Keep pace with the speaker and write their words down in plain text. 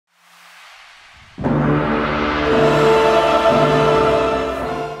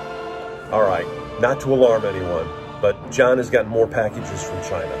not to alarm anyone, but John has gotten more packages from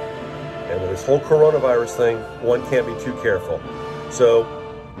China. And with this whole coronavirus thing, one can't be too careful. So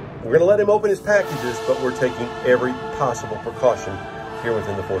we're gonna let him open his packages, but we're taking every possible precaution here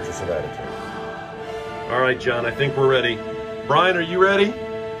within the Fortress of Attitude. All right, John, I think we're ready. Brian, are you ready?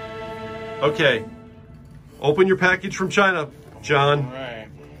 Okay, open your package from China, John. All right.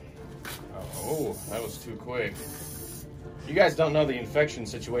 Oh, that was too quick. You guys don't know the infection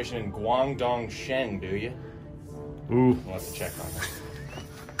situation in Guangdong Shen, do you? Ooh. We'll have to check on that.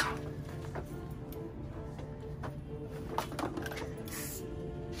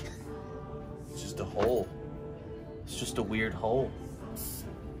 It's just a hole. It's just a weird hole.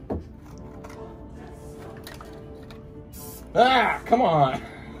 Ah, come on.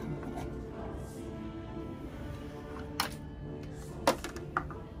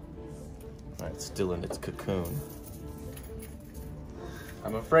 It's still in its cocoon.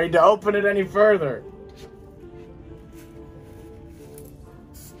 I'm afraid to open it any further.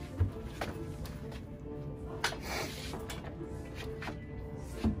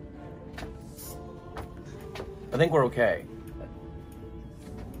 I think we're okay.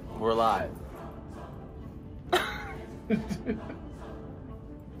 We're alive.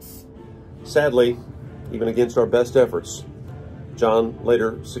 Sadly, even against our best efforts, John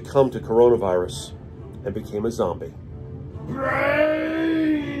later succumbed to coronavirus and became a zombie.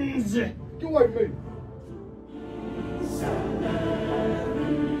 Brains! Get away from me!